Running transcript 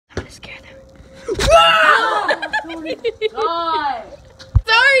God.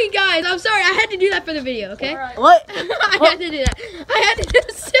 Sorry, guys. I'm sorry. I had to do that for the video, okay? Right. What? I had to do that. I had to do it.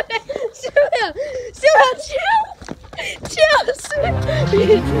 Chill.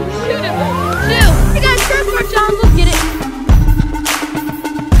 Hey, guys, surfboard challenge. Let's get it.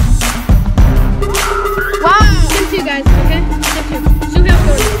 Wow. Sim 2, guys, okay? Sim 2. Suhail's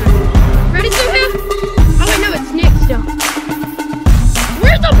going this time. Ready, Suhail? Oh, wait, no, it's Nick still.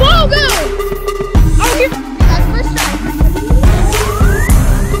 Where'd the ball go? Oh, here. Guys, first try.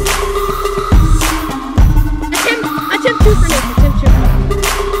 Attempt 2 for Nick. Attempt 2.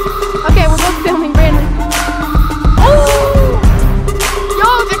 Okay, we're both filming, Brandon. Oh! Yo,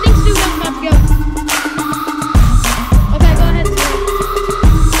 I think Suhail's about to go. Okay, go ahead, Suhail.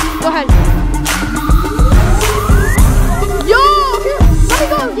 Go ahead. Yo, here.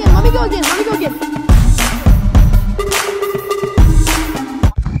 Let me go again.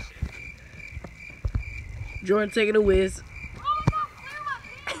 Jordan taking a whiz.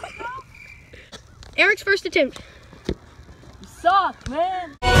 Eric's first attempt. You suck,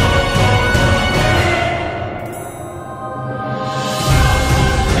 man.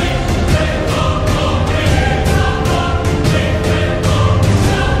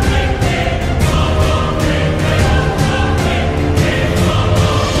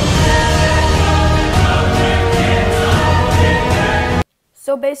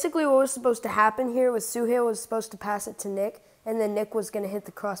 So basically what was supposed to happen here was Suhail was supposed to pass it to Nick, and then Nick was going to hit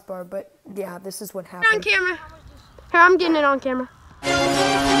the crossbar, but yeah, this is what happened. On camera. Here, I'm getting it on camera. Yo,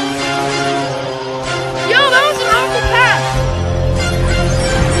 that was an awful pass.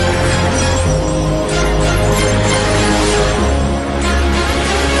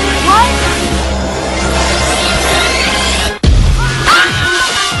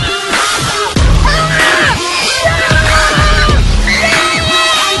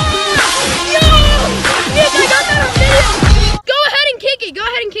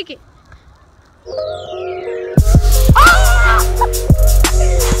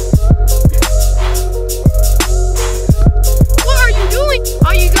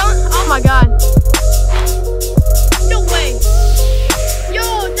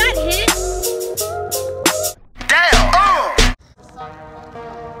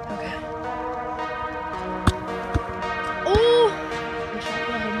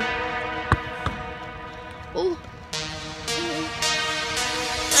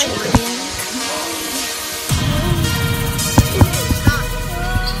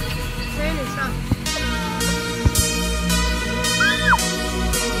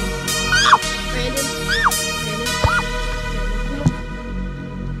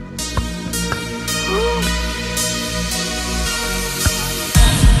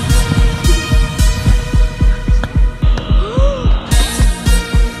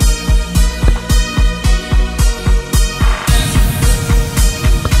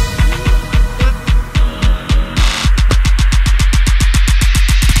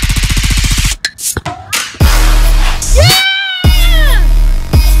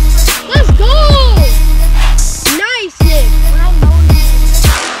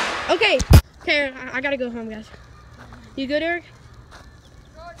 I gotta go home, guys. You good, Eric?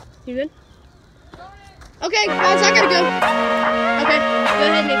 You good? Okay, guys, I gotta go. Okay, go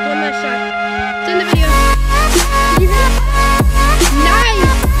ahead, Nick. One last shot. It's in the video. Did you hear that?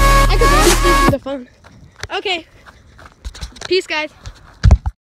 Nice! I could honestly see the phone. Okay. Peace, guys.